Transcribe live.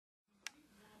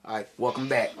Alright, welcome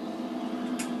back.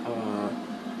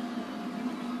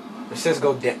 It says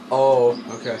go down. Oh,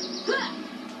 okay.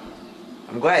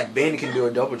 I'm glad Ben can do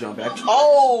a double jump actually.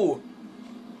 Oh!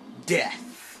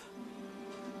 Death.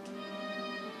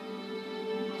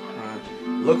 Alright.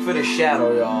 Look for the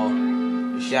shadow, y'all.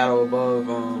 The shadow above,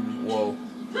 whoa.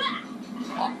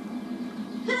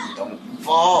 Don't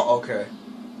fall. Okay.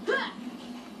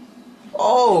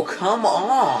 Oh, come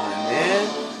on,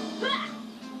 man.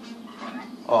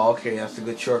 Oh, okay, that's a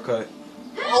good shortcut.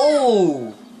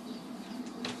 Oh!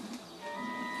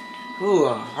 Ooh,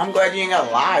 I'm glad you ain't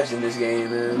got lives in this game,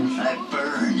 man. I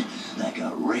burn like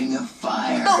a ring of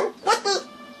fire. No, what the?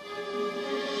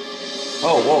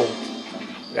 Oh,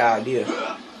 whoa. Got an idea.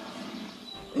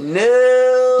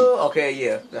 No! Okay,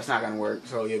 yeah, that's not gonna work.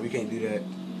 So, yeah, we can't do that.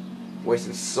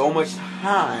 Wasting so much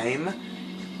time.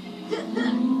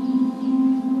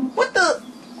 What the?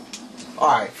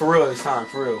 Alright, for real this time,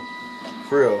 for real.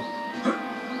 For real.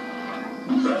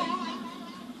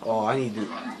 Oh, I need to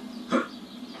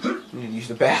use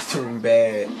the bathroom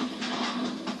bad.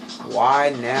 Why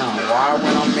now? Why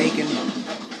when I'm making...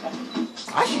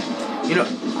 I should... You know,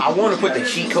 I want to put the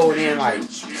cheat code in, like,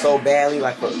 so badly,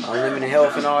 like, for unlimited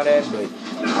health and all that, but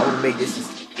I want to make this as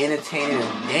entertaining as...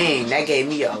 Dang, that gave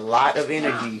me a lot of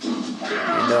energy.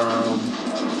 And,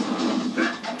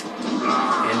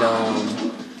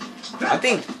 I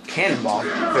think Cannonball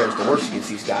fares the worst against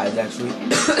these guys, actually.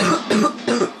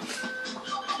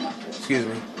 Excuse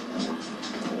me.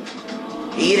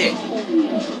 Eat it.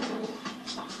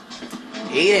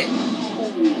 Eat it.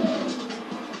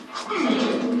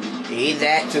 Eat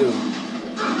that too.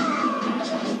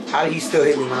 How did he still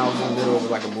hit me when I was in the middle of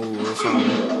like a move or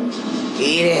something?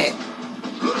 Eat it.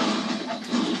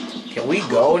 Can we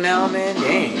go now, man?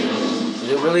 Dang. Is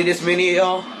it really this many of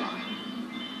y'all?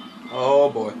 Oh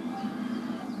boy.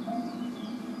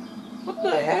 What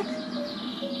the heck?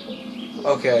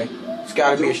 Okay. It's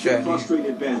gotta be a strategy.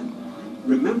 Frustrated, Ben.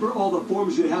 Remember all the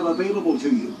forms you have available to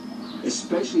you,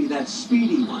 especially that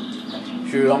speedy one.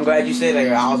 True, I'm glad you said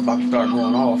that. I was about to start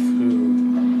going off.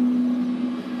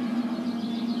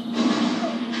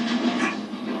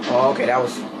 Oh, okay, that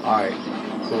was... Alright,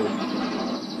 cool.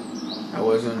 That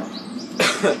wasn't...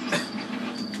 I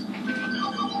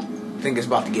think it's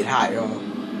about to get hot, y'all.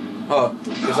 Oh,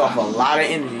 gives off a lot of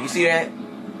energy. You see that?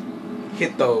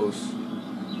 Hit those.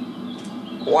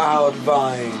 Wild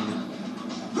Vine.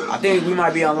 I think we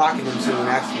might be unlocking them soon,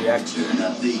 actually,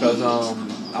 because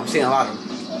I'm seeing a lot of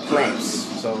plants,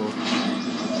 so,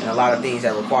 and a lot of things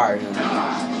that require them.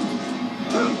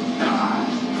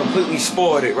 Completely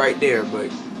spoiled it right there,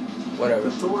 but whatever.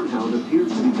 The Thornhound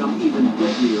appears to become even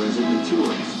deadlier as it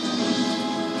matures.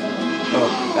 Oh,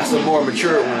 that's a more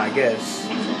mature one, I guess.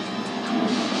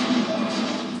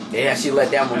 They actually let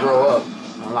that one grow up,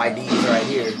 unlike these right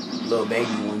here, little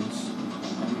baby ones.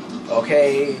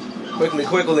 Okay. Quickly,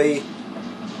 quickly.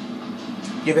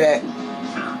 Get back.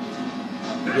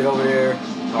 Get over there.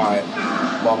 Alright.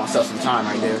 Bought myself some time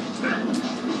right there.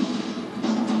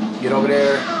 Get over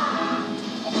there.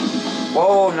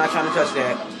 Whoa, I'm not trying to touch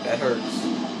that. That hurts.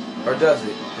 Or does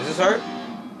it? Does this hurt?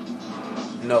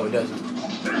 No, it doesn't.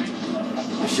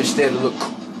 It's just there to look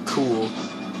cool.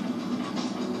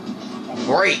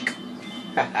 Break!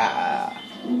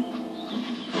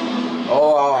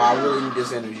 Oh, I really need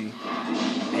this energy.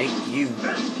 Thank you.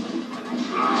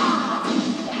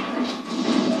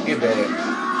 Get back.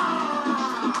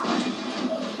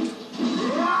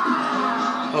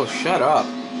 Oh, shut up.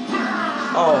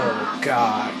 Oh,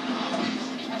 God.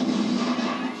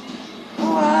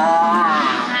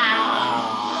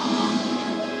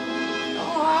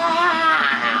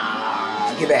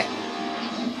 Get back.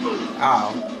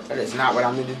 Oh, that is not what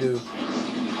I meant to do.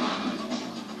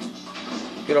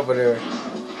 Get over there.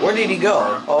 Where did he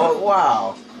go? Oh,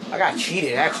 wow. I got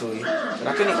cheated, actually. But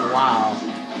I couldn't... Wow.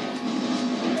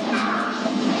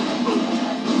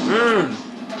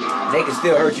 They can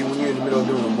still hurt you when you're in the middle of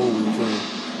doing a move, too.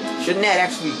 Shouldn't that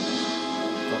actually...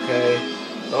 Okay.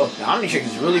 Oh, the Omnitrix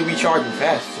is really recharging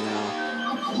fast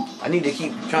now. I need to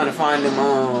keep trying to find them,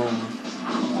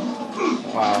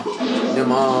 Wow.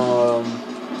 Them,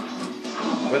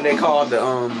 what do they call the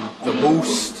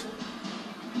boost?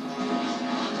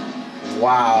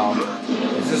 Wow.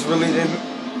 Is this really them?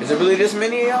 Is it really this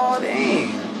many of y'all?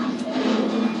 Dang.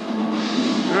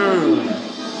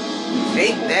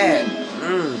 Take that.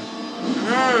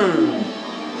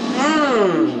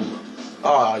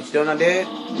 Oh, you still not dead?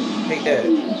 Take that.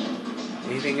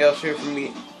 Anything else here from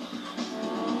me?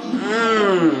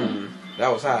 That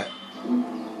was hot.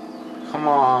 Come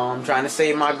on, I'm trying to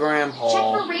save my grandpa. Check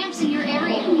for ramps in your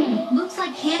area. Looks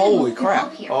like Holy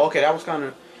crap. Oh, okay, that was kind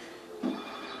of...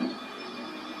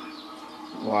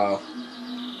 Wow.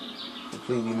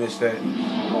 Completely missed that.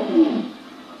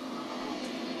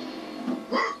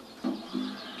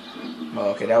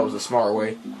 Oh, okay, that was a smart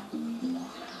way.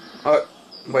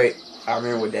 Wait. I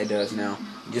remember what that does now.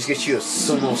 Just get you a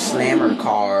Sumo Slammer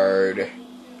card.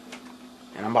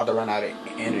 And I'm about to run out of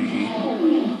energy.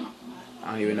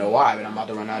 I don't even know why, but I'm about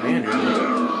to run out of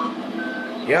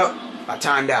energy. Yep, I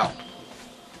timed out.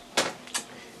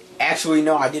 Actually,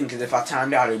 no, I didn't, because if I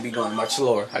timed out, it would be going much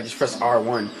slower. I just press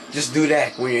R1. Just do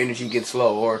that when your energy gets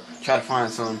low, or try to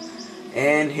find some.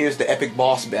 And here's the epic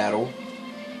boss battle.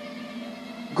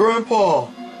 Grandpa!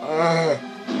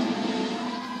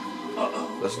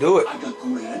 Let's do it. I got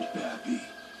Grandpappy.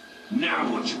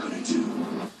 Now what you gonna do?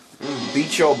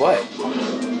 Beat your butt.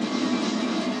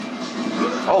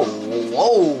 Oh,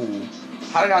 whoa.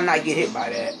 How did I not get hit by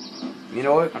that? You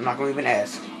know what? I'm not going to even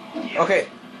ask. Okay.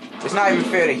 It's not even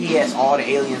fair that he has all the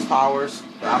aliens' powers,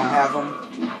 but I don't have them.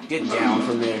 Get down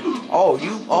from there. Oh,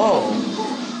 you. Oh.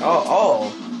 Oh,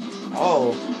 oh.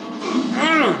 Oh.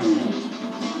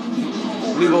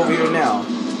 Leave over here now.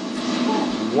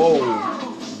 Whoa.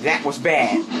 That was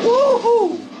bad.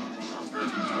 Woohoo!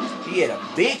 He had a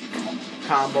big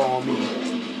combo on me.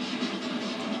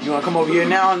 You want to come over here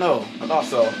now? No. I thought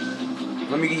so.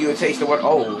 Let me give you a taste of what...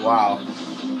 Oh, wow.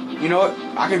 You know what?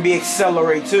 I can be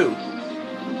Accelerate too.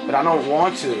 But I don't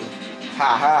want to.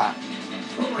 Ha ha.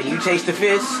 Can you taste the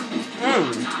fizz?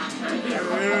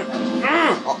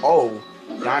 Oh.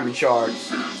 Diamond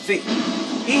shards. See,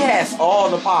 he has all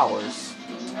the powers.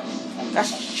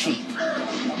 That's cheap.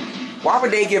 Why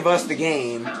would they give us the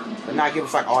game but not give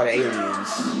us like all the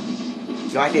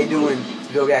aliens? Like they do in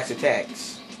Vilgax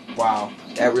Attacks. Wow,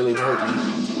 that really hurt me.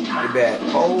 Pretty bad.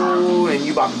 Oh, and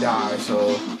you about to die,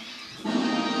 so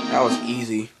that was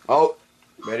easy. Oh,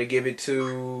 better give it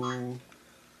to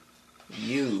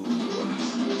you.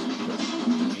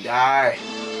 Die.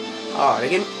 Oh,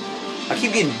 I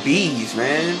keep getting B's,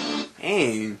 man.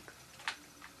 Dang.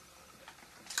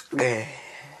 Man.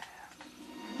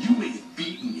 You may have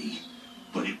beaten me,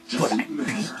 but it doesn't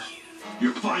matter.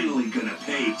 You're finally gonna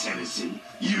pay, Tennyson.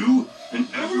 You and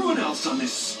everyone else on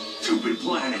this stupid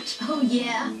planet. Oh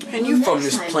yeah. And you from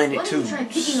this planet too, try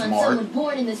picking on smart. someone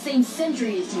born in the same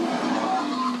century as you.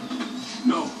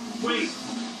 No, wait.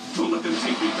 Don't let them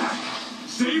take me back.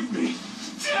 Save me,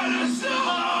 Tennyson!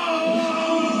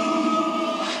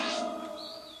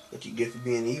 What you get for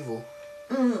being evil?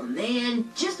 Oh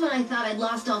man, just when I thought I'd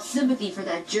lost all sympathy for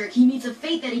that jerk, he meets a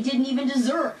fate that he didn't even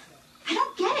deserve. I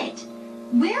don't get it.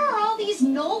 Where are all these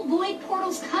null void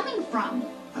portals coming from?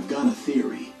 I've got a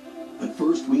theory, but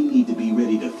first we need to be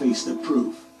ready to face the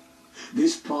proof.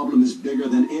 This problem is bigger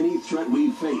than any threat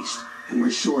we've faced, and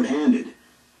we're short-handed.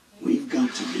 We've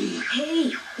got to be...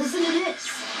 Hey, listen to this.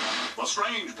 The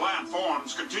strange plant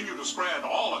forms continue to spread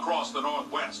all across the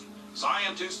Northwest.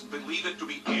 Scientists believe it to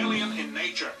be alien in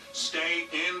nature. Stay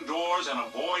indoors and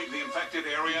avoid the infected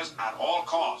areas at all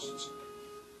costs.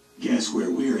 Guess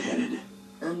where we're headed?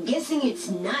 I'm guessing it's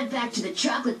not back to the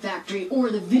chocolate factory or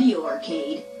the video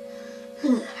arcade.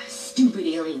 Stupid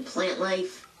alien plant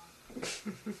life.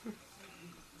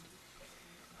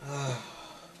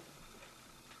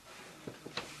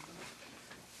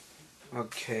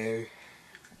 Okay.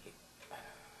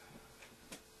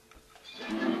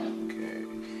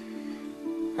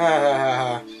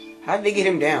 How'd they get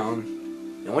him down?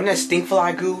 And wasn't that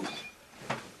stinkfly goo?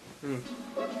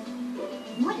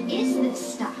 What is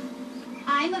this stuff?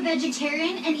 I'm a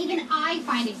vegetarian, and even I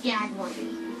find it gag-worthy.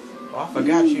 Oh, I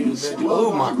forgot you.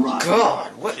 Oh my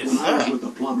God! What is When I was that? with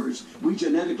the plumbers, we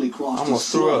genetically crossed a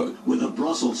Almost threw slug up. with a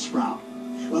Brussels sprout.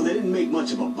 Well, they didn't make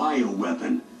much of a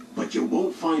bioweapon, but you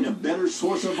won't find a better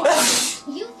source of vitamins.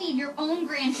 You feed your own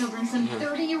grandchildren some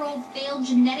 30-year-old failed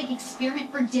genetic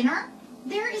experiment for dinner?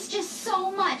 There is just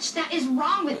so much that is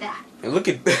wrong with that. And look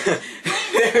at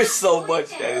there's so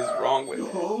much that is wrong with it.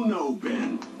 Oh no,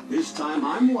 Ben. This time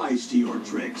I'm wise to your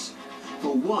tricks.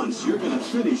 For once, you're gonna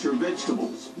finish your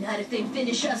vegetables. Not if they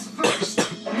finish us first.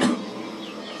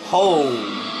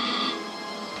 Home.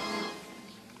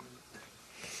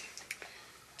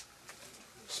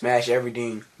 Smash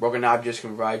everything. Broken objects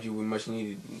can provide you with much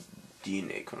needed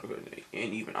DNA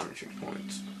and even omnitrix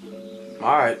points.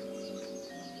 Alright.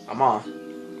 I'm on.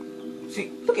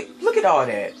 See, look at all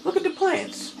that. Look at the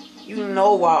plants. You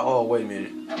know why. Oh, wait a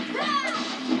minute.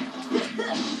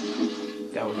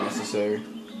 That was necessary.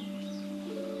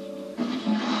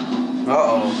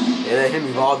 Uh-oh. They let him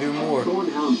evolve even more.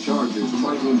 Thornhound chargers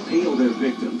try to impale their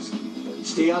victims.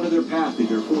 Stay out of their path if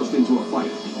you're forced into a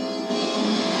fight.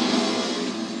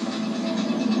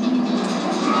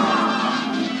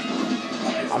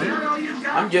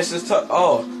 I'm just as tough.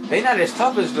 Oh, they not as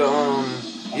tough as the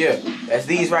Yeah, that's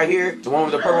these right here. The one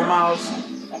with the purple mouths.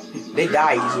 They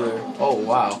die easier. Oh,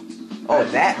 wow. Oh,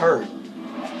 that hurt.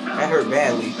 That hurt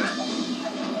badly.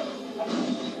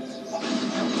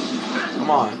 Come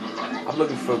on. I'm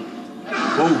looking for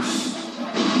boosts.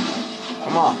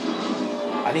 Come on.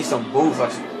 I need some boosts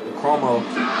like the chromo.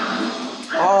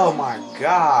 Oh my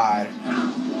god.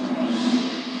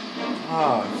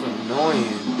 Oh, it's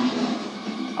annoying.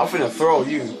 I'm finna throw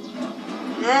you.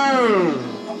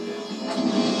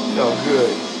 Felt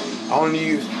good. I want to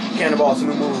use Cannonball's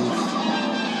new move.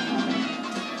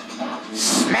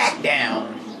 Smackdown.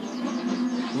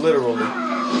 Literally.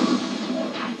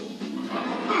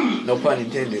 No pun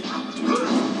intended.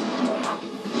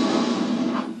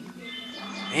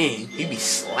 Man, he be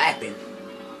slapping.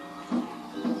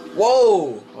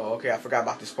 Whoa! Oh, okay, I forgot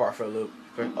about this part for a little.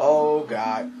 Oh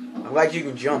god. I'm glad you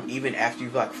can jump even after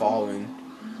you've like fallen.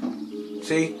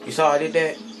 See? You saw I did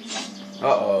that?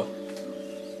 Uh-oh.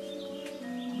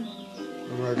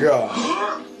 Oh my god.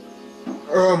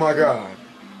 Oh my god.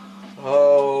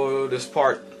 Oh, this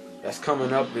part that's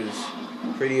coming up is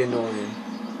pretty annoying.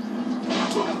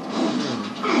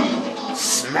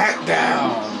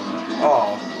 Smackdown!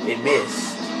 Oh, it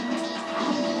missed.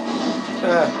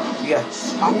 Yeah,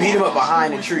 I beat him up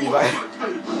behind the tree, like.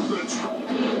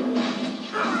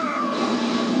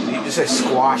 You just said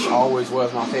squash always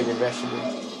was my favorite vegetable.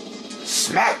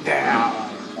 Smackdown!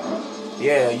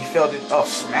 Yeah, you felt it. Oh,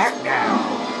 smackdown!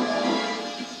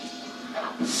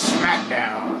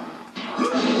 Smackdown!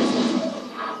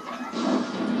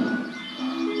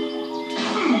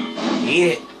 Eat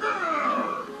it!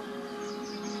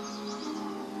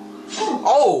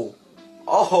 Oh!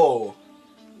 Oh!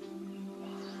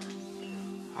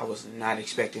 I was not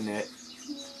expecting that.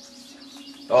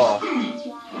 Oh.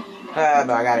 But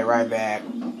I got it right back.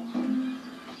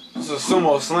 This is a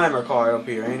sumo slammer card up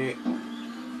here, ain't it?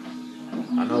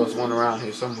 I know there's one around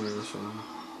here somewhere. So.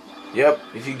 Yep,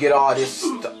 if you get all this...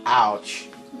 Ouch.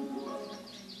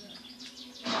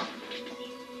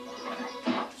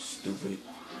 Stupid.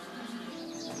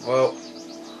 Well,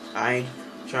 I ain't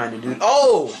trying to do...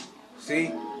 Oh!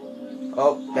 See?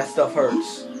 Oh, that stuff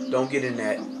hurts. Don't get in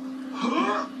that.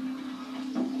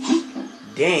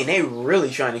 Dang, they really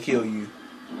trying to kill you.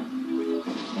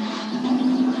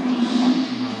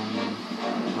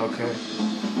 Okay.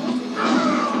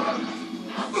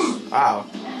 Wow.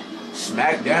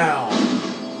 Smackdown.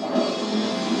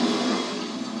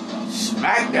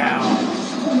 Smackdown.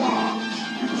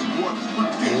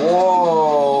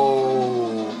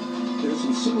 Whoa. There's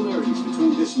some similarities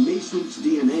between this Mace Root's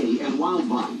DNA and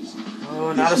Wildvine's.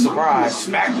 Oh, not a surprise.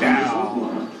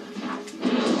 Smackdown.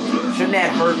 Shouldn't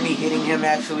that hurt me hitting him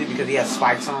actually because he has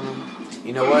spikes on him?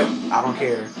 You know what? I don't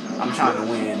care. I'm trying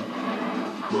to win.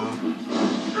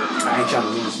 I ain't trying to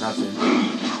lose nothing.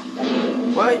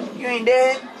 What? You ain't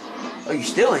dead? Oh, you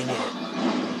still ain't dead.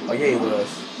 Oh, yeah, he was.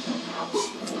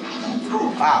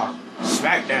 Wow.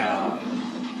 Smackdown.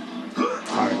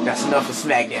 Alright, that's enough of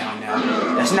Smackdown now.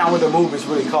 That's not what the move is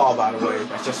really called, by the way.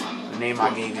 That's just the name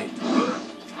I gave it.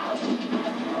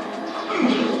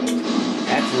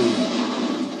 Actually,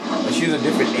 let's use a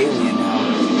different alien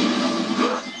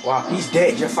now. Wow, he's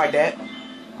dead just like that.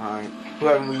 Alright, who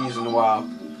haven't we used in a while?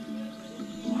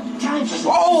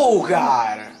 Oh,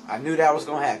 God! I knew that was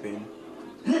gonna happen.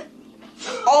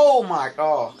 Oh, my...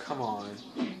 Oh, come on.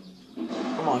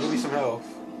 Come on, give me some health.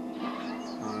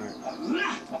 Alright.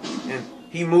 And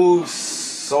he moves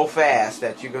so fast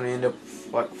that you're gonna end up,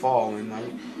 like, falling.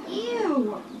 Like...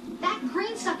 Ew! That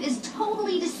green stuff is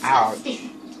totally disgusting.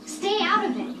 Ouch. Stay out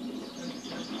of it.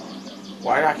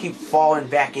 Why do I keep falling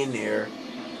back in there?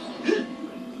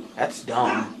 That's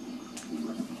dumb.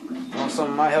 Lost some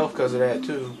of my health because of that,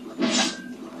 too.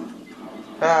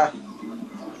 I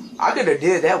could have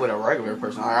did that with a regular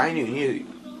person. I ain't even need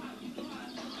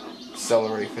to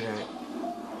accelerate for that.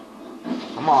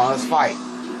 Come on, let's fight.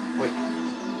 Wait,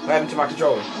 what happened to my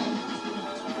controller?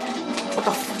 What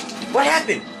the f... What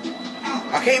happened?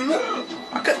 I can't move.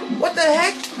 What the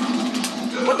heck?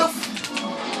 What the f...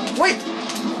 Wait.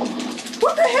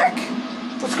 What the heck?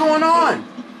 What's going on?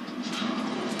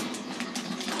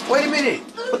 Wait a minute.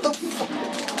 What the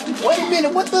f... Wait a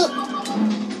minute, what the...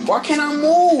 Why can't I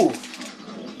move?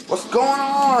 What's going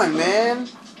on, man?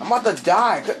 I'm about to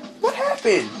die. What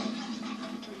happened?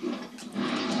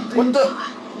 What the...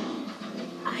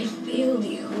 I feel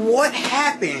you. What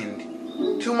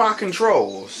happened to my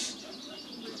controls?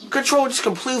 Control just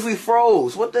completely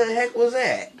froze. What the heck was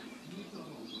that?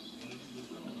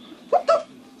 What the...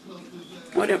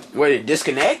 What did it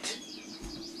disconnect?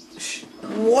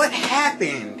 What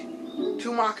happened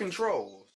to my controls?